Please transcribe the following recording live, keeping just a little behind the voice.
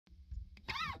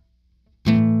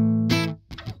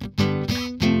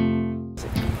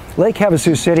Lake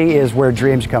Havasu City is where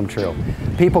dreams come true.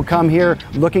 People come here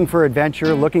looking for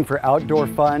adventure, looking for outdoor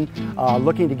fun,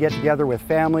 looking to get together with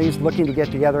families, looking to get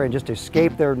together and just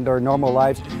escape their normal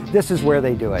lives. This is where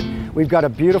they do it. We've got a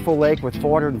beautiful lake with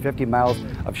 450 miles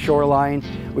of shoreline.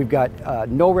 We've got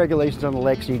no regulations on the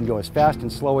lake, so you can go as fast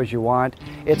and slow as you want.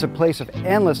 It's a place of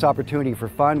endless opportunity for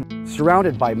fun,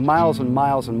 surrounded by miles and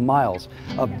miles and miles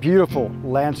of beautiful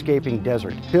landscaping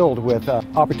desert, filled with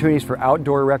opportunities for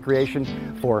outdoor recreation,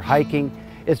 for hiking.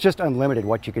 It's just unlimited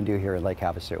what you can do here in Lake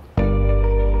Havasu.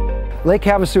 Lake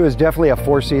Havasu is definitely a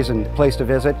four-season place to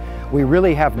visit. We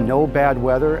really have no bad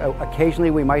weather.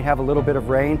 Occasionally we might have a little bit of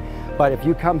rain, but if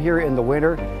you come here in the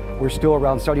winter, we're still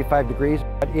around 75 degrees.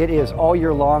 But it is all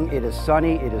year long. It is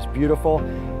sunny, it is beautiful,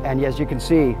 and as you can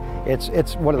see,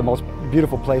 it's one of the most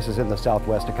beautiful places in the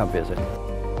Southwest to come visit.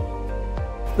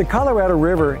 The Colorado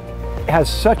River has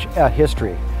such a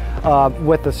history.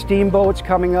 With the steamboats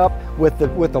coming up, with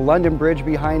the London Bridge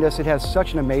behind us, it has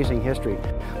such an amazing history.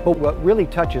 But what really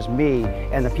touches me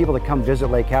and the people that come visit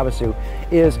Lake Havasu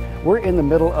is we're in the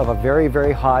middle of a very,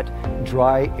 very hot,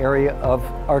 dry area of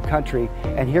our country,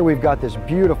 and here we've got this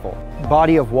beautiful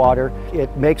body of water.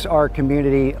 It makes our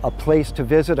community a place to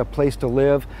visit, a place to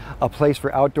live, a place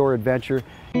for outdoor adventure.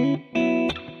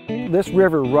 This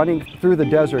river running through the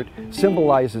desert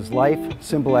symbolizes life,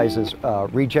 symbolizes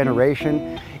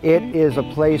regeneration. It is a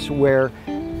place where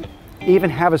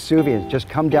even Havasuvians just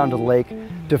come down to the lake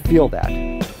to feel that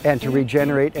and to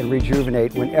regenerate and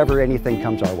rejuvenate whenever anything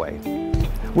comes our way.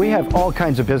 We have all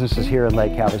kinds of businesses here in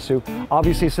Lake Havasu.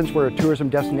 Obviously, since we're a tourism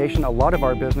destination, a lot of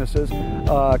our businesses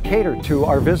cater to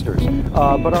our visitors,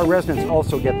 but our residents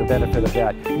also get the benefit of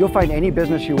that. You'll find any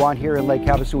business you want here in Lake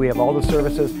Havasu. We have all the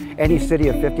services any city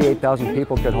of 58,000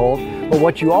 people could hold. But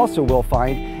what you also will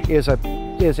find is a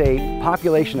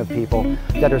population of people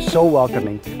that are so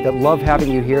welcoming, that love having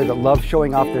you here, that love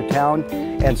showing off their town.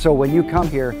 And so when you come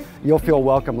here, you'll feel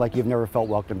welcome like you've never felt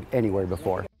welcome anywhere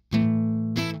before.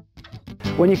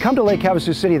 When you come to Lake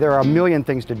Havasu City, there are a million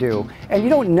things to do, and you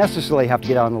don't necessarily have to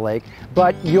get out on the lake,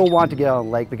 but you'll want to get out on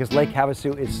the lake because Lake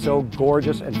Havasu is so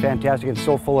gorgeous and fantastic and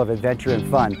so full of adventure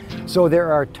and fun. So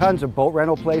there are tons of boat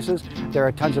rental places. There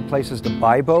are tons of places to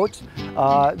buy boats.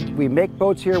 We make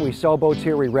boats here, we sell boats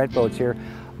here, we rent boats here.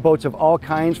 Boats of all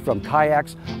kinds, from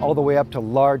kayaks all the way up to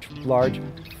large,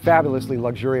 fabulously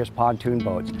luxurious pontoon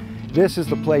boats. This is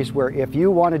the place where if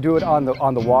you want to do it on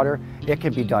the water, it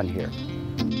can be done here.